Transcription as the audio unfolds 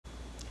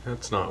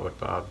That's not what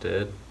Bob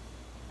did.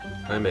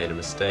 I made a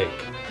mistake.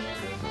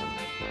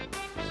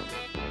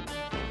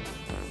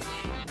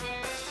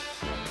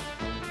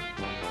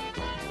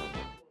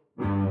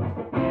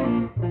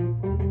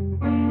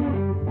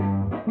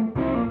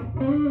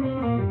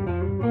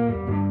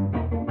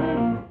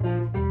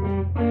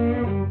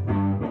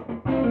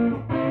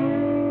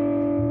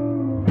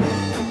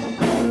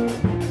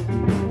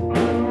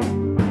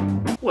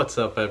 What's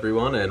up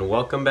everyone, and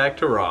welcome back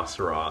to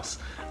Rossross.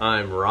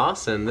 I'm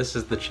Ross, and this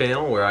is the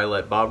channel where I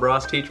let Bob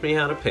Ross teach me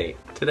how to paint.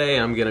 Today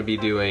I'm going to be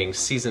doing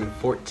season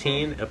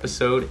 14,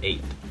 episode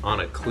 8,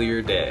 On a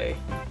Clear Day.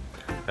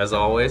 As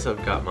always,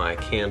 I've got my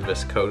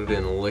canvas coated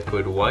in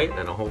liquid white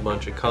and a whole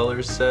bunch of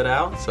colors set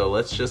out, so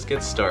let's just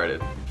get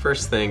started.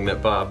 First thing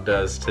that Bob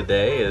does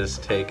today is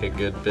take a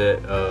good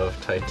bit of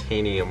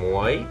titanium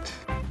white,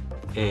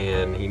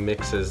 and he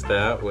mixes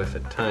that with a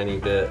tiny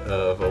bit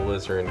of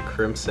alizarin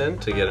crimson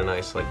to get a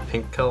nice like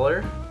pink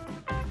color.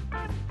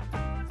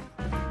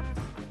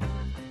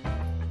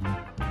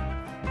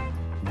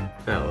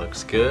 That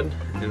looks good,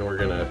 and we're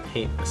gonna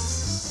paint the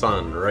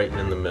sun right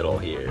in the middle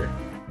here.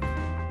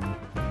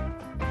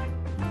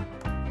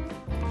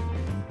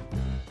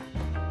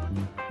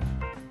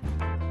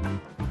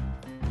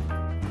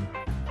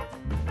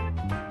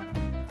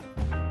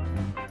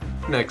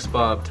 Next,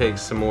 Bob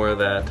takes some more of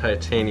that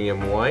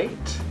titanium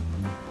white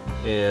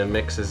and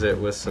mixes it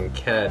with some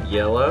cad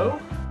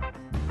yellow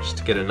just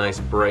to get a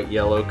nice bright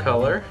yellow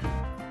color.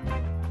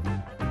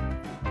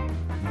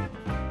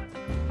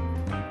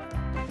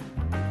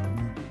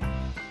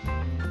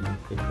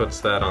 He puts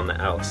that on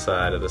the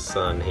outside of the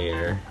sun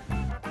here.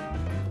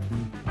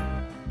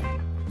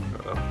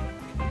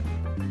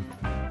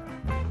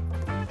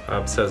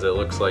 Bob says it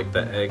looks like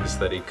the eggs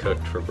that he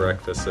cooked for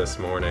breakfast this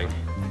morning.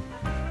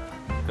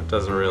 It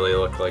doesn't really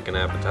look like an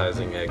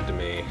appetizing egg to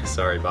me.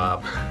 Sorry,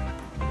 Bob.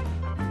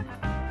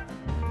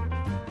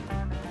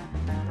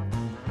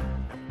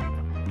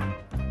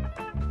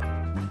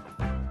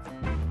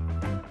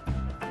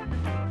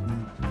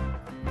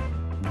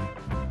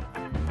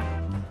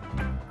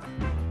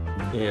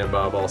 And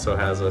Bob also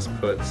has us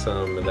put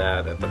some of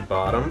that at the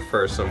bottom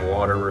for some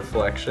water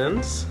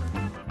reflections.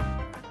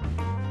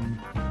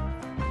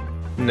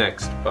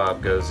 Next,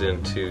 Bob goes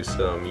into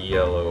some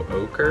yellow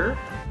ochre.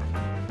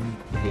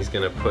 He's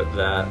going to put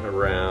that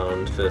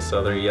around this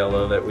other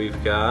yellow that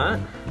we've got.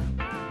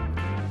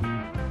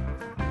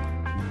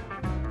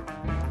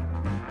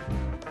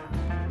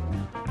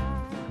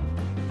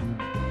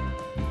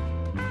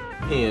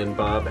 And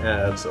Bob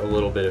adds a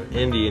little bit of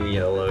Indian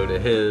yellow to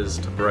his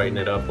to brighten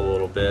it up a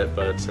little bit,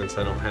 but since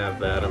I don't have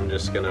that, I'm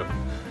just going to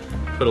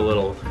put a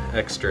little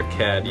extra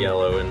cad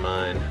yellow in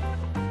mine.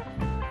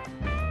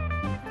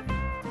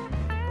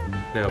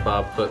 Now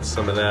Bob puts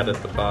some of that at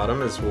the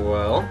bottom as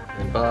well,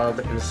 and Bob,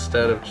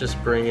 instead of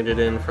just bringing it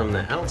in from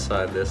the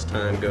outside this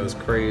time, goes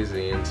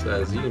crazy and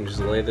says you can just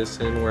lay this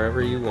in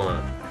wherever you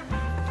want,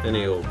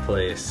 any old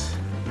place.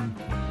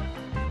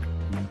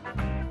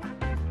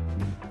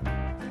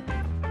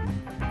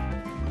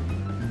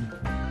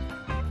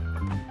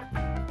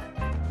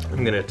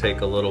 I'm going to take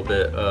a little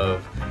bit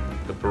of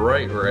the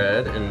bright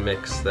red and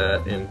mix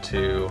that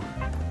into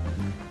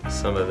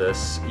some of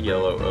this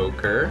yellow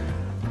ochre.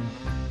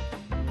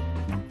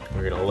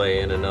 We're going to lay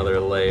in another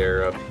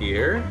layer up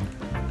here,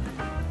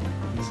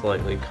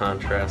 slightly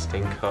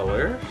contrasting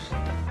colors.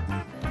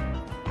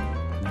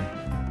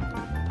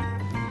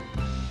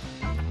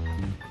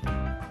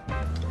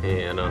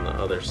 And on the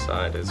other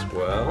side as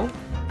well.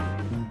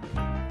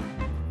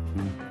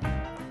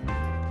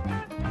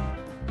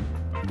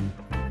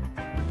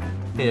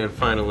 And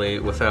finally,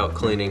 without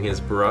cleaning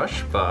his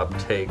brush, Bob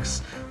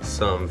takes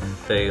some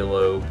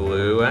phthalo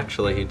blue.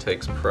 Actually, he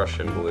takes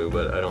Prussian blue,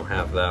 but I don't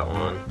have that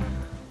one.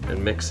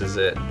 And mixes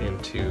it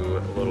into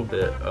a little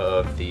bit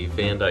of the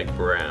Van Dyke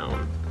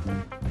brown.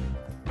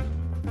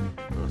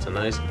 It's a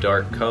nice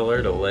dark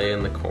color to lay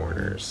in the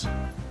corners.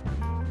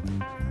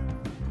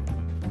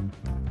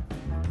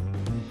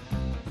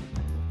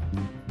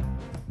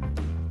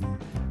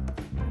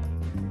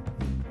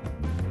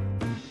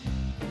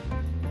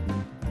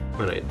 I'm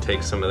going to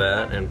take some of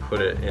that and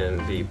put it in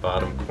the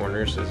bottom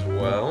corners as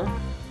well.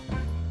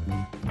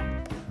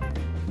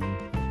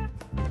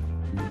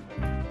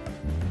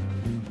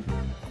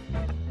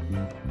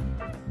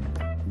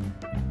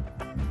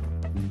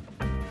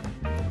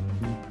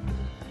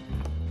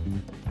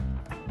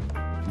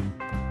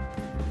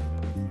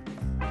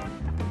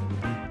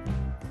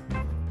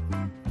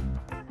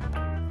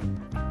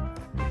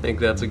 I think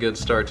that's a good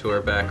start to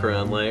our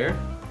background layer.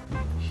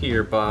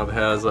 Here Bob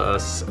has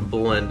us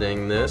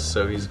blending this,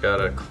 so he's got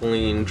a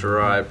clean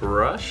dry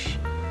brush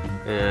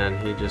and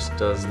he just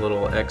does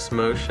little X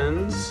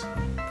motions.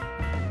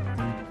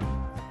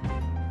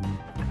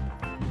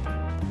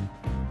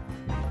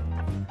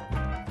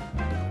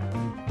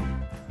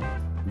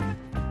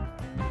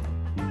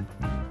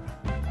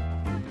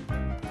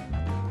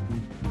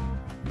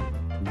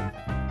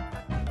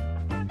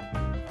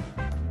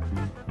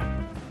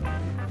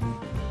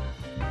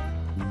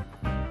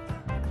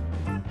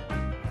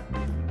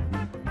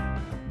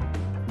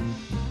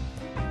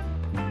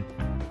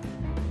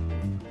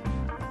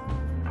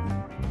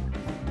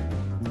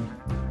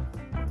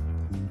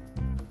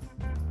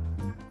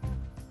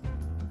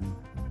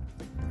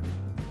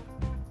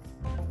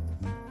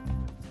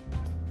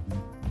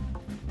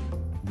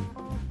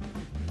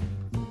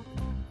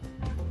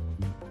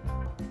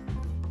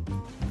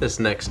 This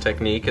next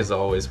technique is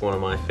always one of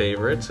my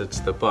favorites.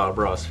 It's the Bob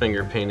Ross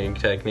finger painting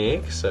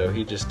technique. So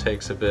he just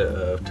takes a bit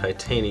of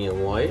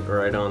titanium white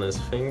right on his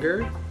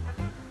finger,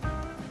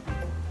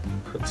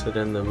 puts it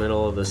in the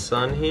middle of the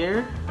sun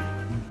here.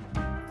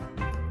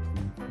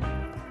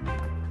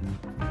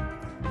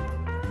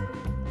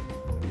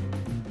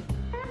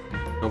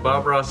 Now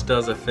Bob Ross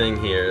does a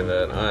thing here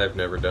that I've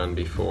never done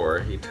before.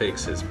 He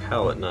takes his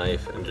palette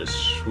knife and just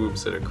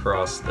swoops it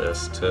across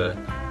this to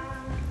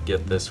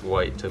get this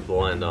white to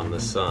blend on the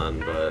sun,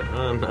 but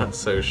I'm not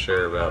so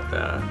sure about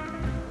that.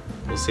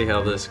 We'll see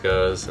how this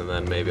goes, and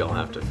then maybe I'll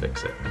have to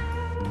fix it.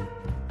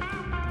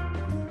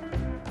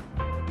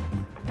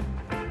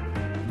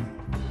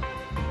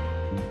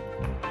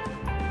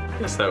 I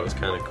guess that was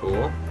kind of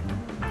cool.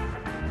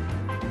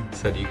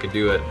 Said you could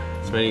do it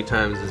as many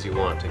times as you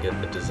want to get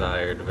the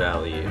desired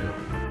value.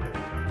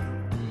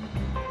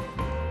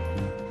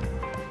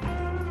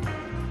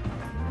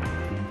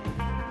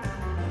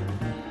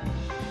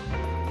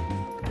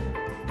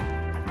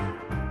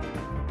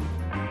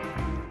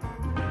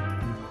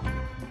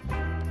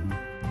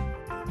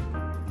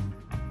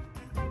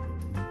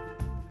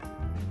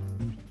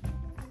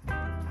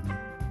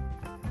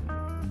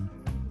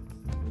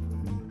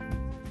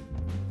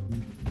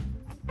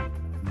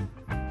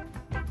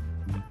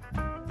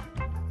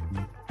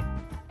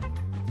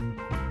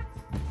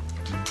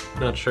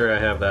 Not sure I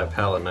have that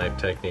palette knife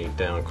technique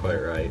down quite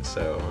right,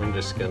 so I'm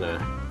just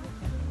gonna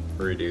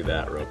redo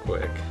that real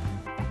quick.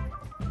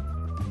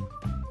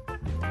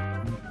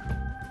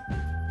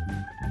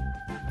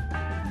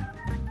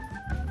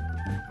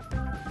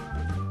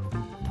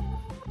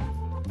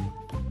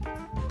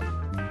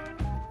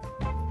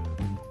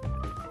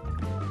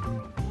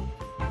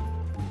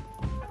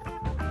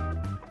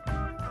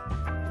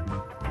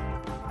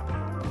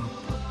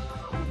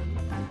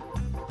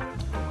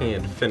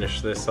 And to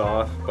finish this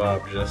off,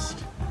 Bob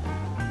just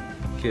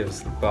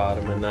gives the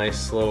bottom a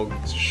nice little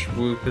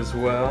swoop as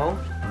well.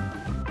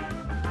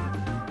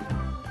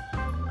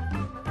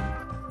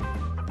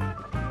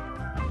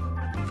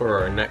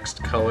 For our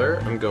next color,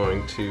 I'm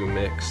going to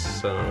mix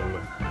some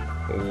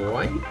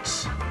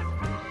white,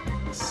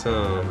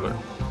 some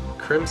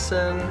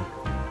crimson,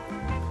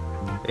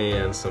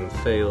 and some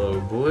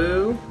phthalo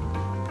blue.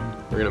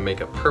 We're gonna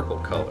make a purple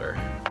color.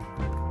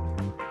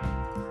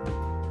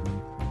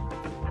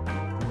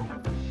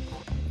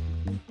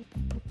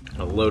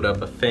 I'll load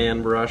up a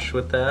fan brush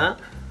with that.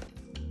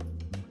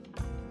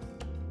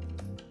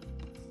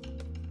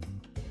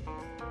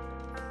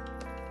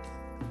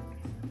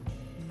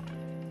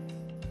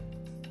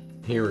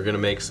 Here we're gonna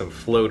make some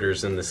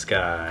floaters in the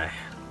sky.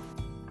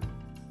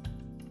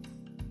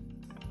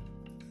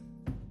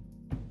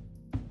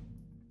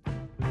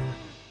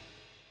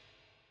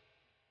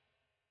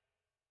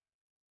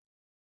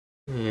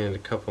 And a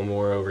couple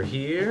more over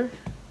here.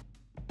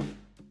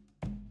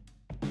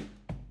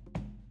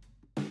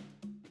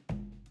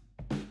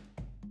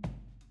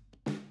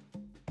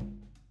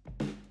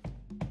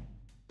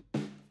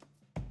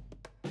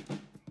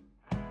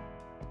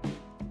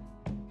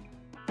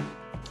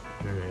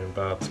 And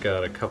Bob's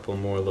got a couple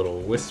more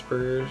little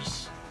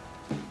whispers,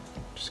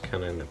 just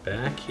kind of in the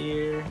back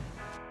here.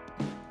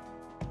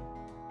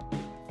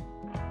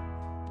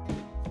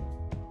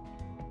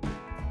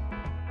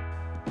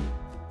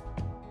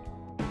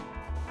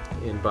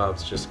 And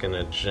Bob's just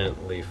gonna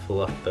gently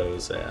fluff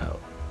those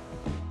out.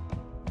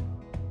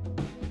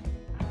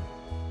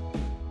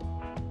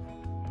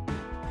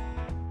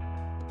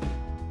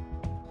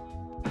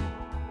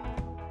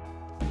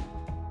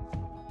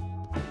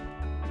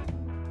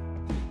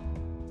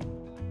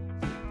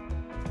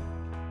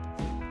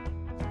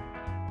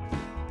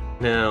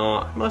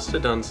 Now, I must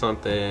have done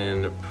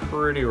something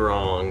pretty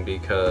wrong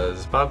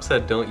because Bob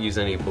said don't use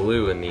any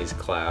blue in these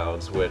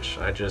clouds, which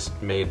I just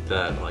made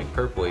that like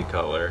purpley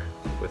color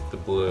with the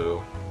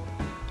blue.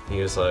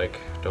 He was like,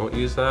 don't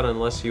use that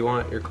unless you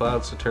want your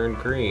clouds to turn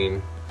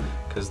green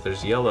because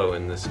there's yellow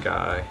in the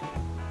sky.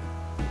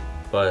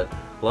 But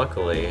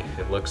luckily,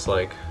 it looks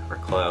like our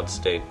clouds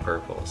stayed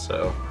purple,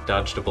 so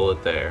dodged a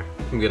bullet there.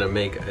 I'm gonna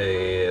make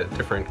a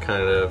different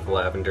kind of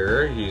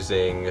lavender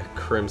using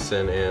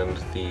crimson and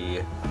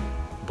the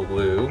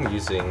blue,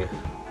 using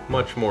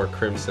much more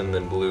crimson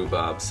than blue,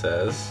 Bob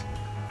says.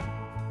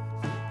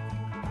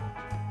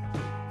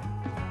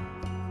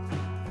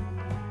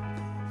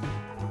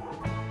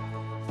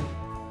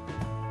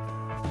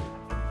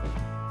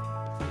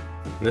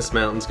 And this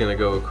mountain's gonna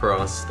go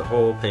across the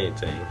whole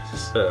painting,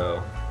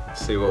 so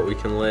let's see what we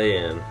can lay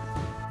in.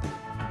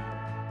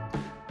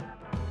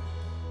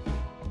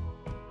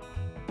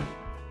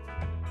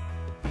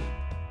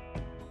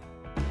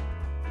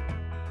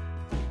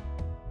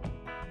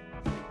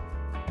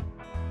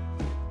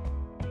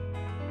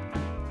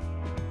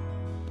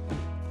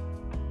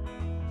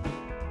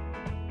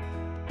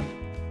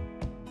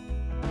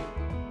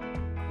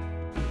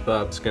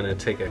 Bob's gonna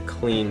take a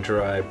clean,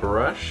 dry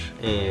brush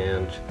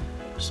and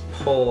just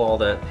pull all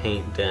that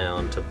paint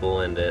down to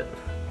blend it.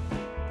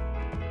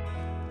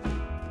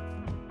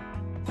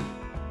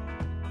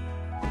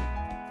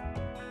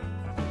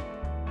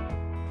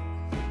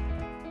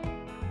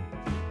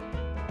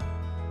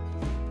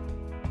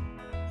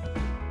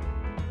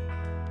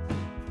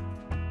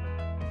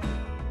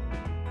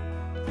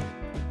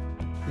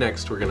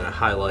 Next we're going to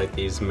highlight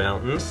these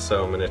mountains,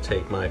 so I'm going to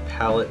take my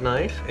palette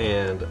knife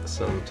and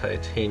some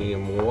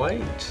titanium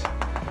white.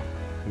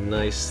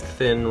 Nice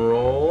thin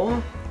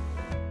roll.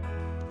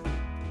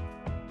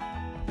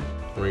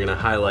 We're going to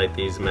highlight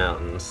these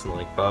mountains.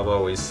 Like Bob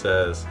always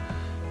says,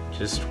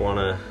 just want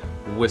to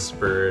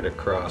whisper it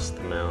across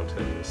the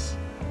mountains.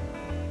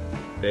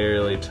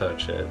 Barely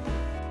touch it.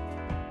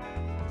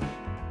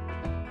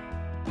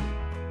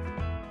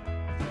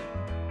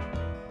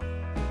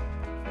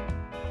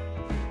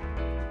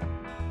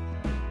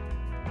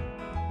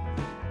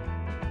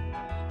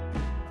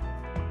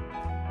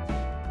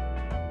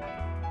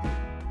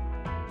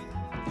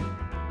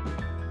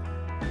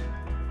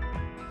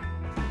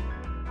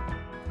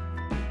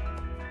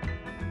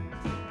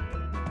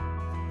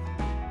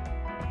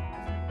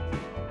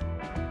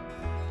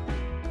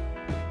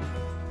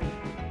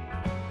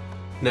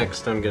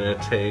 Next I'm going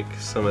to take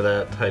some of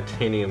that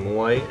titanium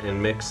white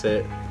and mix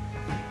it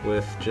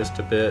with just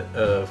a bit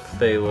of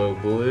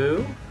phthalo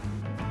blue.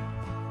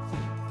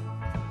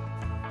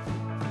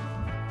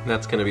 And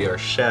that's going to be our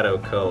shadow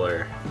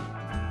color.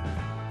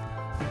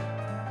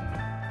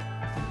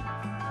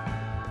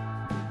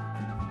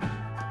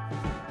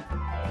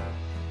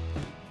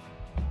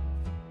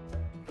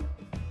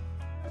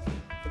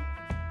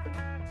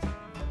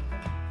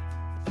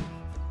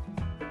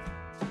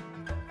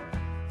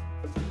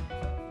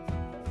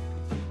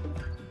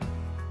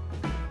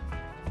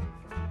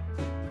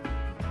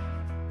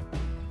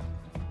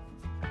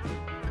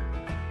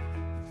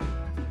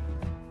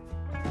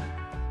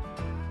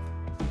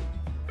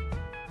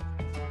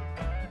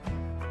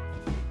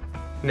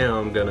 Now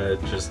I'm gonna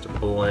just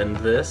blend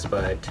this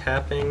by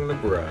tapping the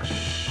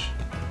brush.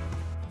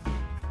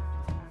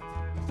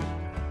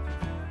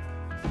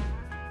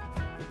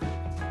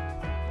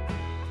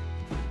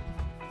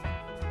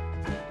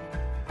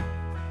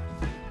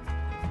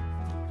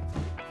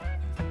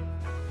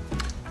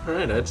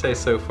 Alright, I'd say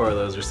so far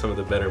those are some of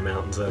the better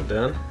mountains I've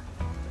done.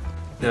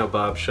 Now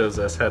Bob shows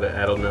us how to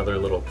add another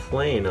little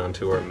plane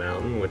onto our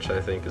mountain, which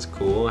I think is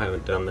cool. I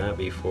haven't done that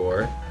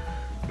before.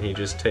 And he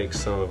just takes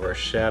some of our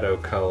shadow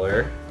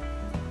color,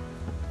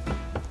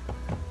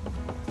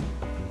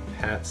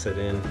 pats it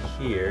in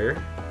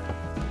here.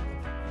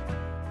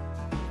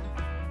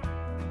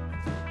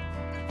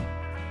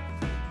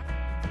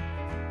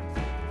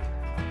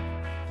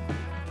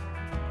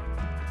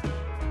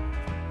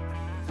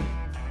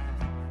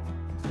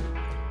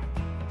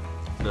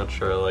 Not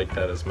sure I like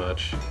that as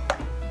much.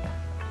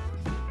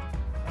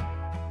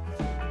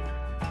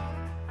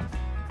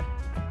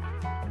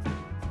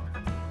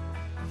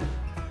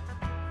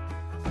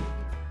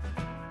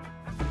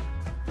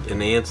 Getting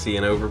antsy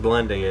and over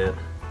blending it.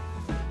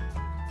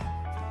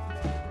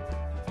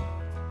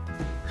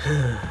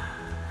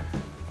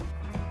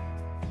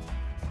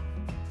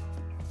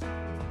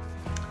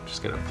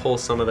 Just gonna pull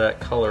some of that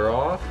color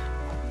off.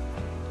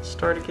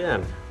 Start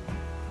again.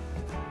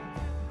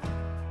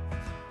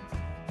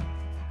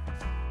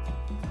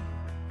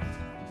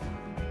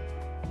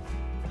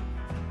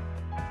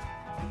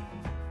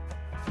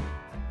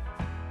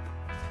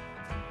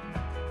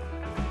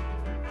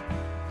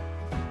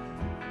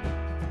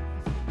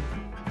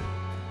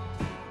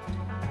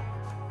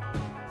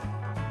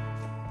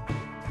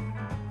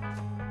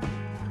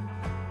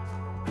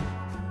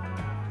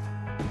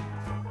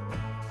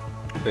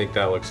 I think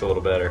that looks a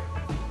little better.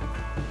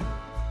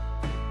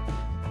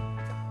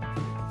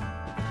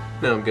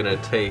 Now I'm gonna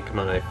take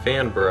my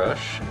fan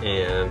brush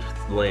and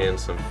lay in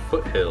some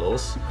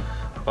foothills.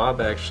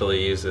 Bob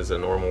actually uses a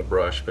normal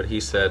brush, but he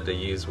said to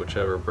use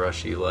whichever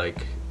brush you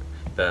like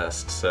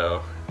best,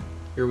 so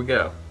here we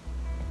go.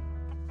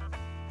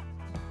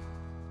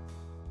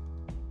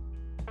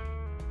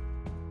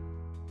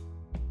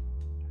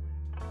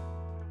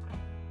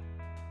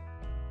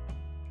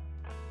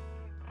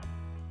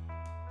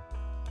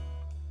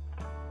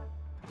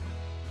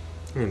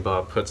 And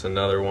Bob puts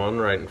another one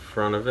right in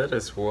front of it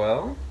as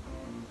well.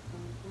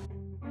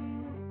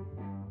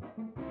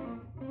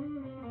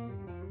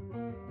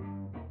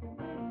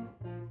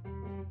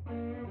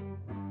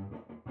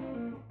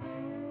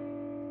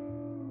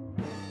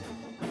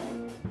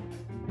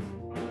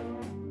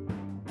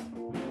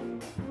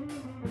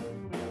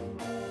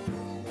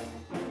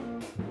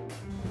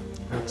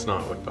 That's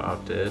not what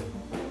Bob did.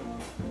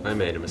 I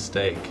made a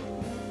mistake.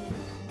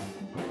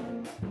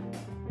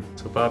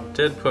 So Bob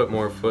did put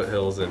more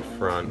foothills in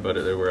front, but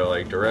they were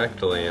like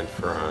directly in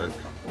front.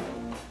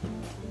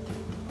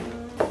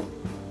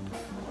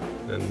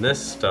 And this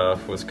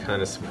stuff was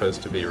kind of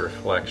supposed to be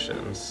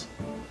reflections.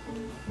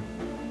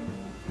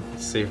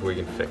 Let's see if we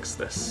can fix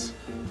this.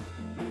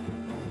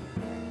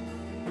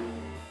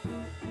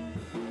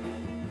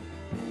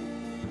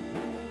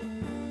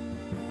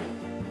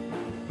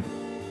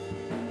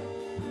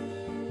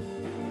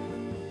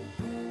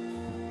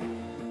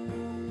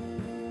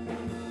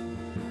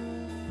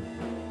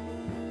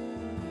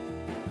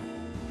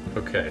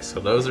 Okay, so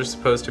those are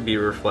supposed to be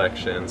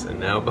reflections, and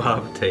now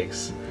Bob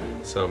takes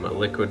some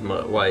liquid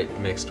white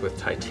mixed with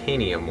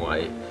titanium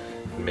white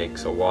and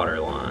makes a water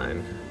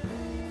line.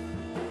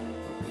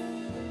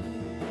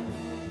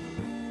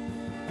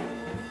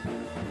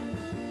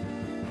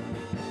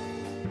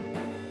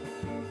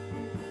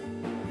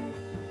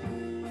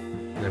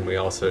 And we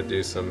also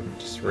do some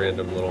just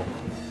random little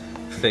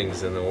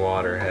things in the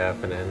water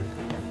happening.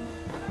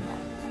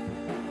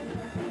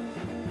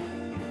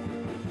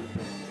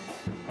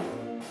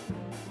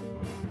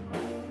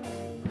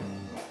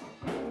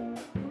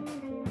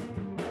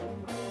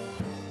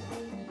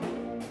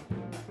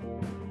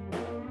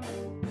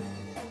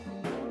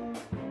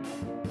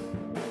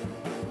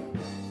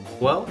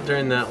 Well,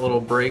 during that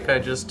little break I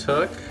just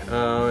took,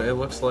 it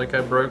looks like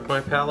I broke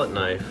my palette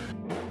knife.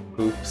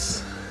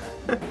 Oops.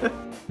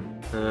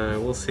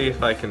 We'll see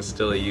if I can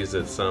still use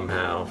it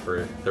somehow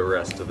for the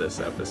rest of this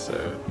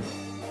episode.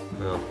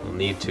 Well, I'll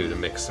need to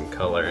mix some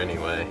color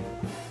anyway.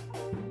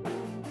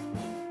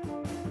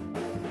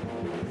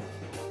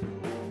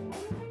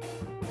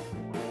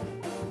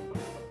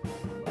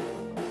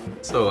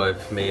 So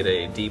I've made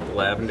a deep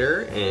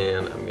lavender,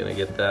 and I'm gonna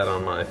get that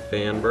on my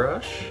fan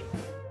brush.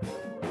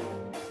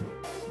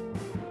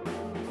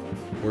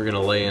 We're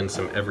gonna lay in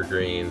some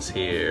evergreens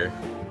here.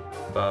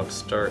 Bob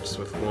starts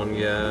with one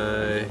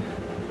guy.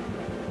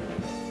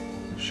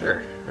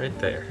 Sure, right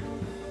there.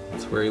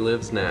 That's where he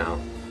lives now.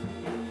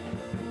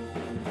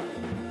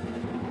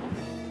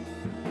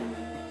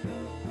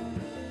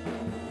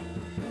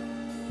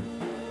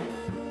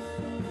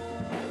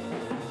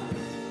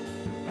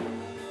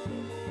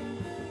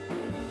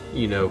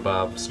 You know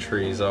Bob's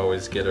trees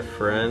always get a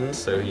friend,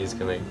 so he's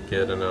gonna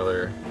get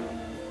another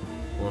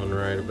one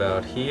right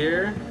about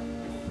here.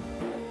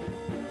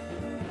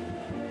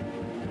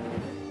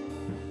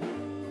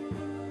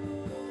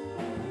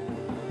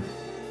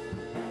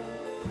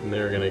 And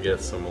they're gonna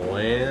get some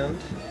land.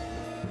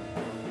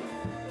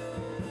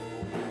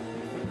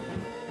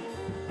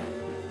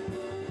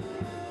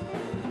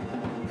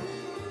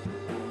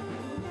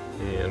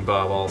 And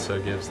Bob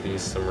also gives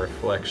these some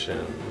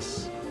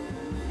reflections.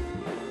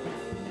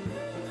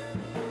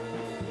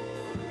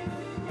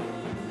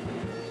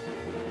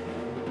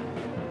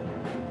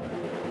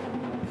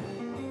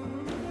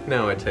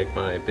 Now I take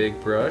my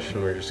big brush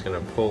and we're just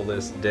gonna pull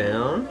this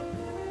down.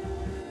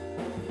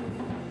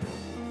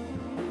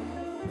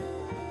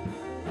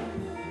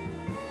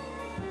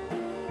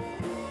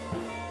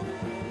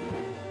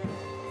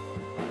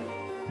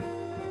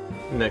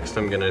 Next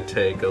I'm gonna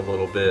take a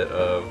little bit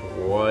of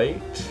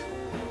white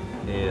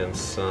and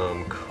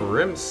some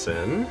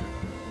crimson.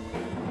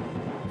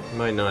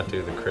 Might not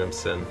do the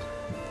crimson,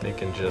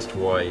 thinking just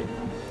white.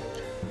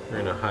 We're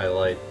gonna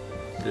highlight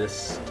this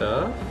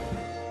stuff.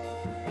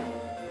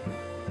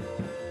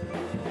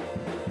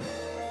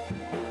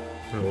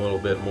 A little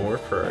bit more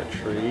for our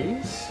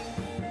trees.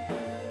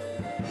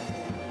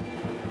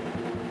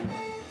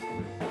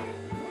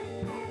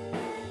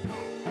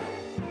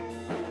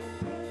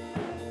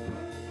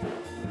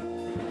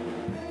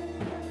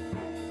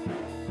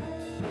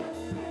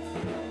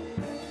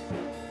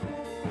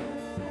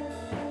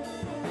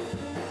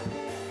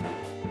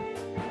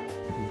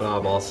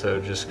 Bob also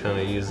just kind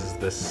of uses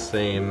this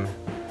same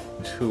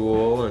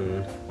tool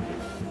and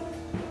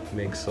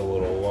makes a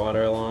little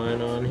water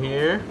line on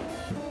here.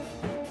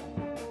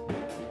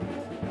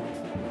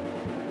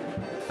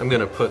 I'm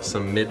gonna put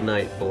some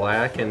midnight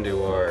black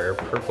into our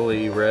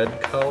purpley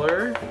red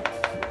color.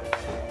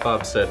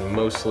 Bob said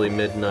mostly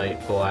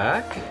midnight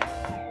black.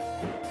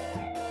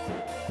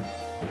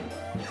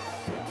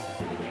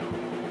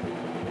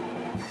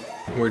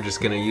 We're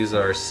just gonna use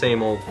our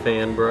same old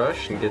fan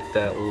brush and get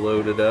that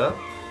loaded up.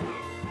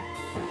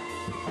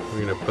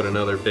 We're gonna put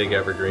another big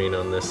evergreen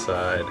on this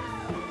side.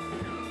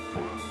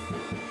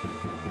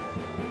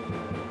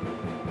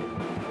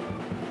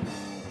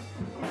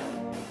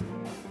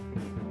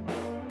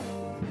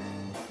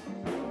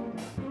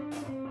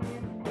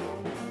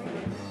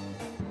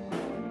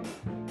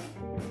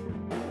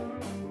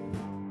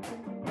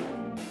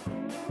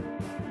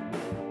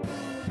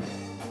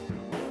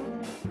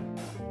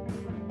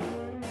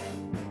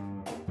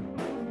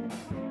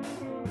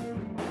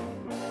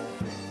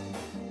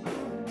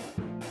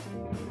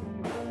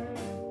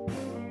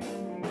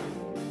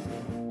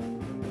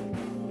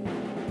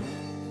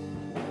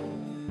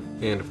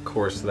 And of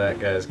course that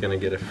guy's gonna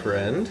get a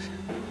friend.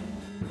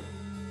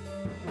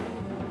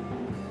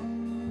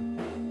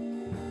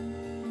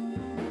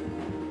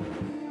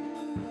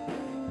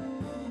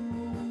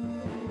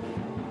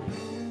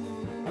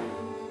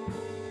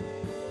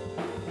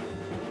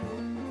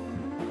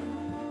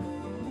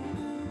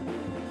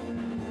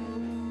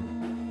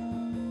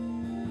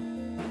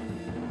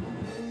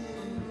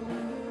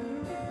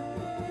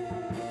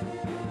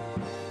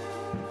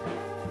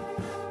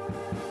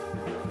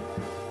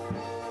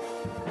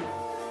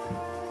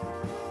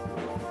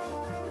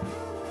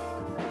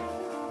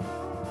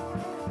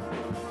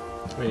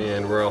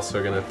 And we're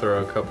also going to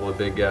throw a couple of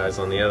big guys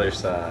on the other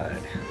side.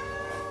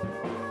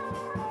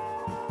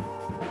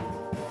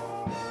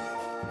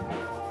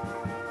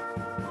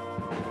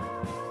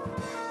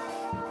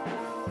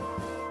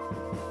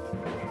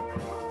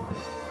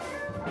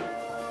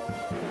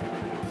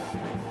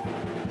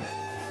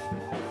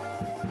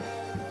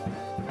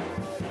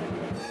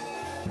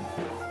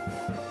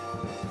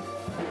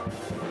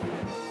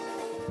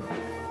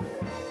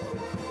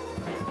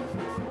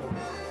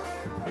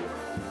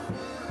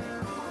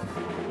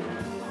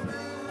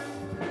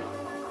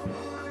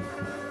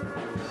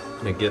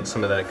 gonna get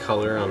some of that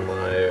color on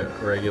my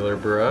regular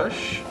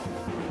brush.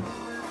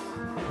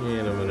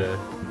 And I'm gonna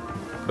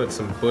put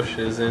some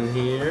bushes in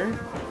here.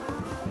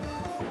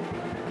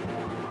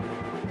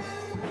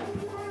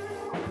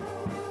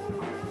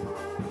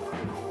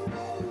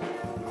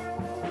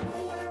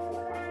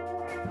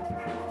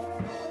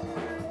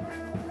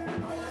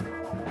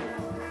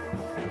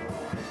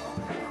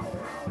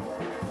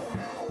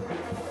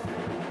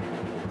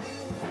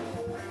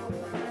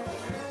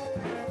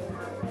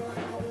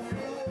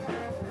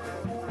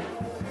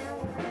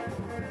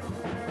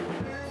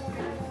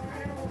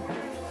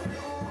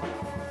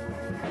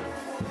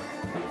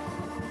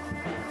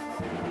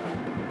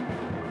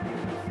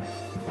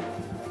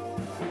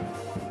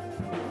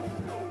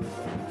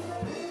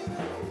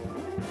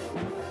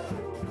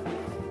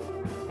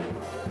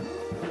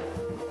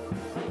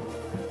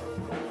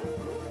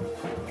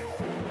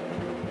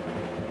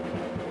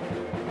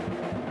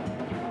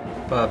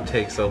 Bob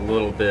takes a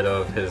little bit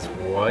of his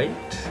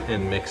white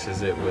and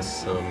mixes it with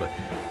some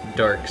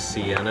dark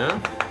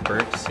sienna,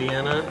 burnt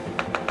sienna,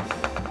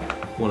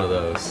 one of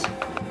those.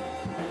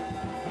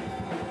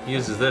 He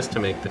uses this to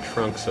make the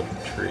trunks of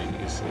the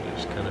trees, and he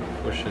just kind of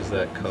pushes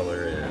that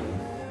color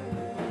in.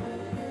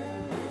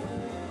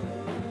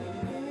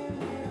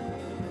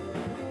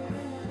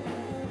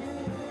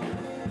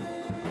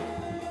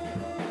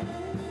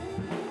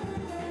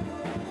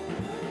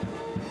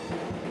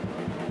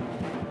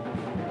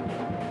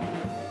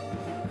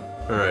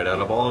 Alright, out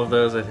of all of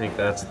those, I think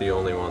that's the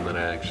only one that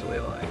I actually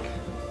like.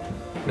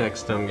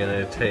 Next, I'm going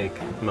to take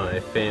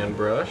my fan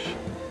brush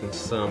and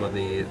some of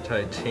the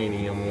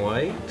titanium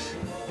white.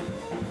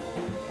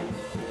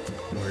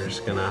 We're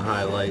just going to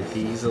highlight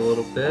these a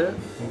little bit.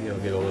 Maybe I'll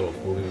get a little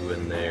blue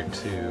in there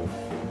too.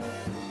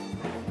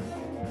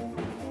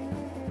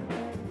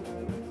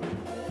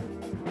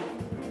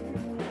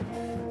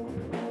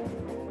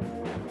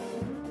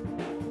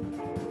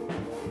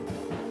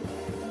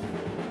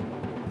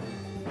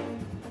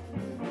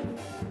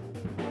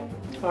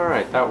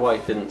 Alright, that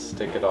white didn't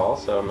stick at all,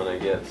 so I'm going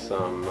to get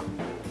some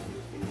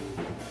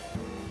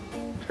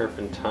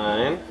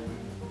turpentine,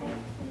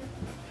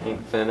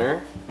 paint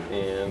thinner,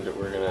 and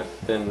we're going to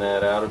thin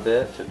that out a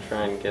bit to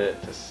try and get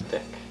it to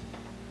stick.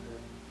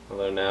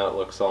 Although now it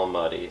looks all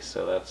muddy,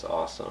 so that's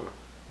awesome.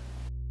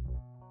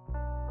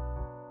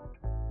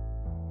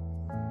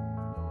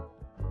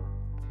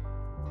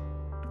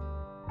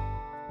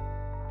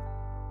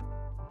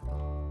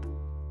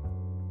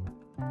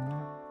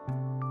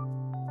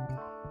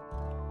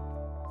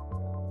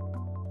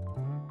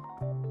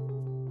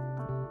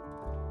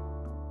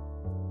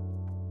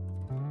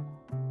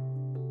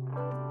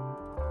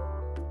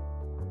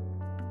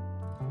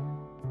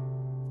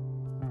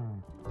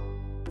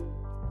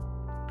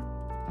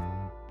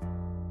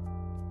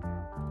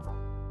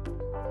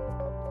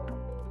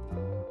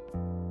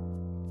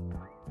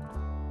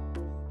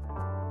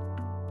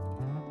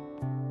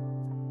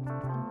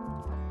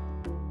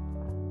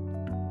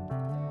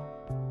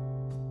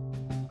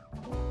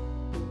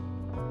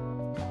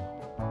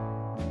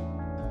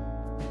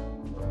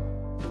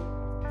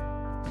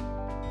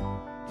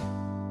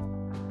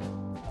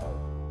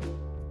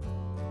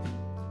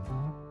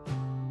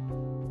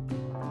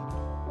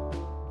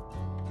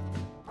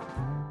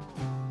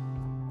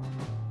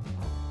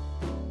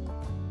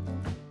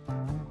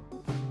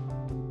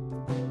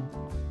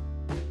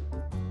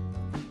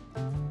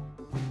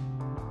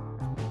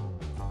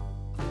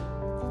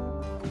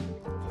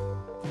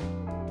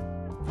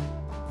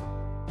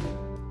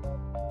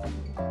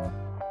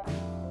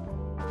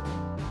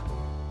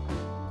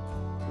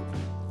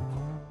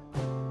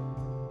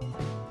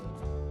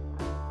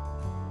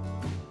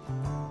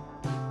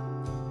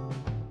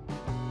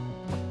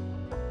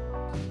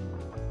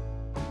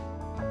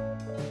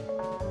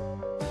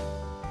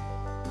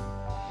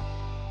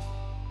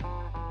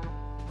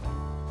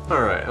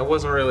 Alright, I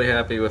wasn't really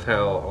happy with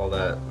how all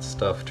that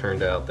stuff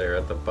turned out there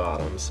at the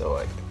bottom, so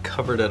I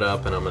covered it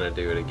up and I'm going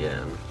to do it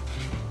again.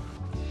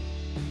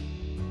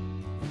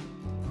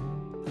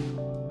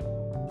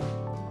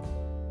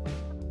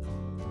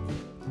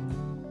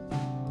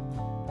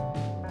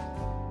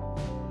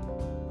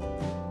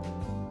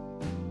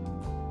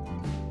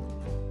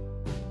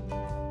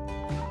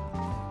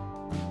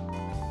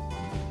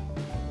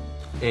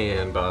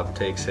 And Bob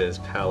takes his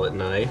palette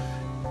knife,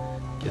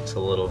 gets a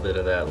little bit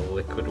of that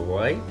liquid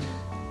white,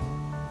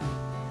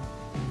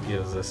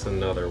 gives us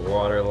another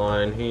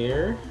waterline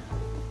here,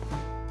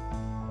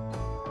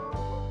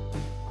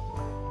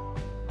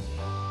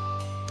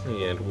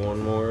 and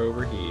one more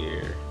over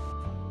here.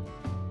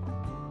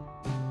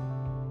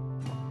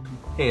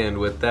 And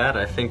with that,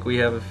 I think we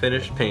have a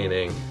finished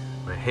painting.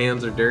 My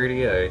hands are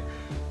dirty, I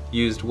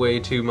used way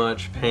too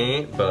much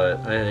paint, but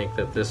I think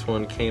that this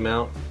one came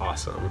out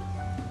awesome.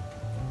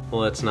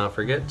 Let's not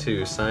forget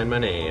to sign my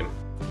name.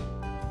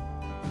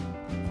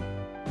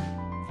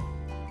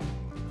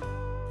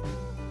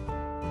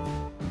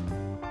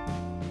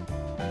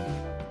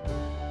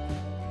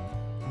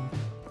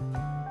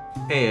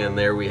 And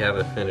there we have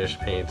a finished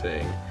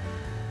painting.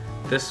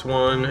 This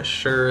one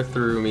sure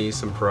threw me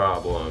some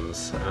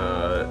problems.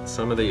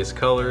 Some of these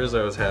colors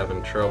I was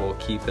having trouble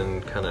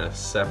keeping kind of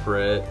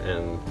separate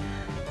and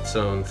its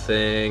own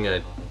thing.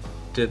 I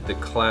did the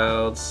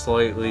clouds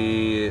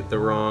slightly the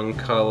wrong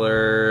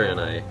color,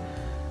 and I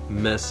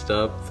messed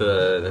up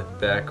the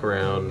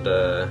background,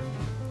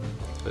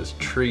 those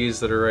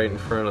trees that are right in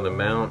front of the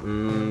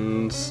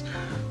mountains.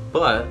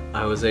 But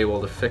I was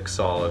able to fix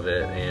all of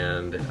it,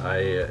 and I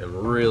am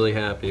really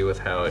happy with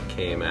how it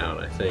came out.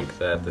 I think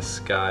that the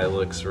sky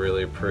looks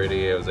really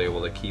pretty. I was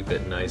able to keep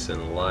it nice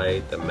and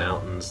light. The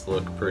mountains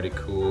look pretty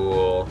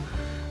cool.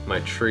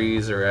 My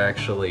trees are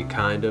actually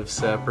kind of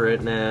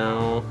separate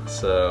now,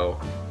 so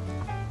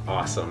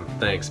awesome.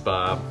 Thanks,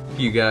 Bob. If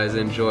you guys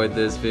enjoyed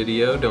this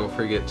video, don't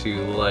forget to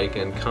like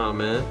and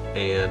comment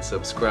and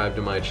subscribe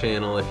to my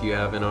channel if you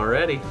haven't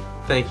already.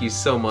 Thank you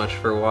so much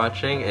for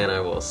watching, and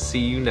I will see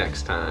you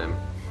next time.